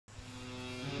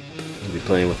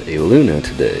playing with a Luna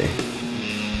today.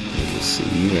 You can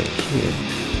see right here.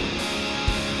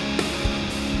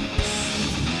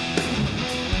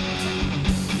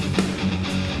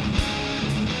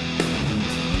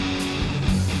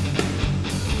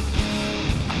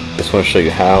 I just want to show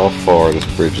you how far this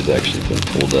bridge has actually been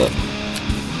pulled up.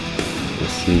 You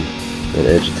see that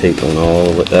edge of tape went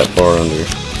all that far under.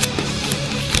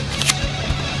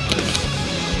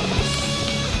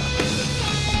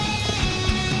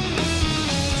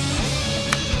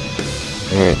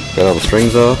 Alright, got all the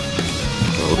strings off,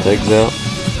 all the pegs out.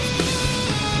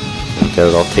 Got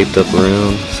it all taped up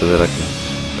around so that I can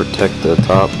protect the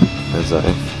top as I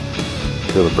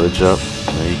fill the bridge up.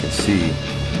 Now you can see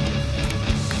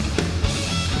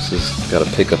this has got a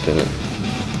pickup in it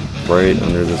right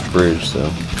under this bridge, so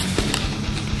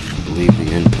I believe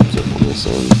the end comes up on this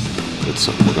end. That's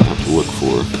something we're going to have to look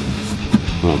for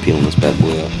when I'm peeling this bad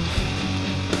boy out.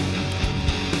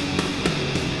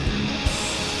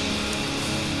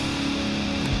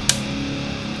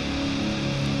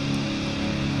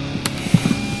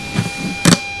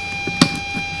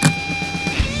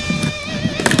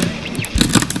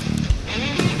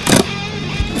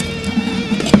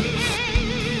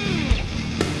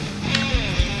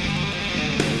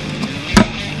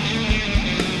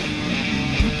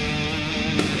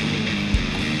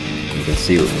 You can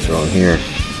see what was wrong here.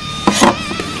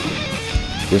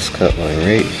 This cut line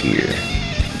right here.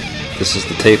 This is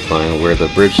the tape line where the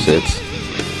bridge sits.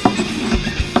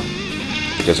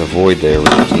 There's a void there where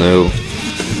there's no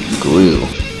glue.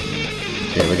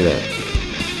 Yeah, look at that.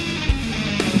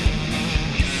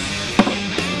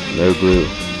 No glue.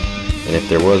 And if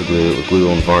there was glue, it was glue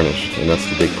on varnish, and that's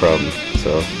the big problem.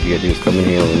 So what you gotta do is come in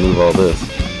here and remove all this.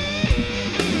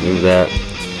 Remove that,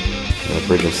 and the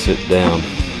bridge will sit down.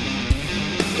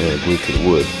 And glue to the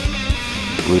wood.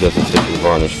 Glue doesn't stick to the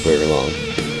varnish very long.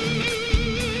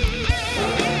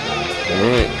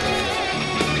 Alright.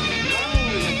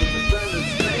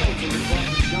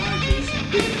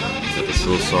 Got this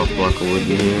little soft block of wood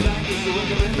in here.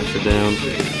 Pressure down.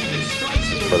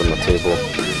 This is part of my table.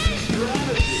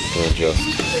 And just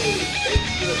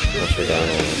pressure down on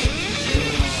it.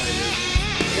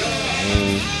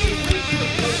 And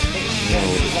now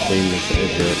we'll just clean this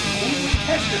edge up.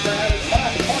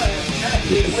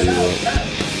 Get the glue up.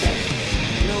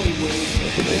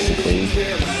 Make it nice and clean.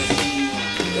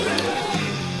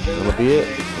 That'll be it.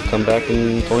 We'll come back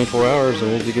in 24 hours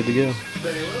and we'll be good to go.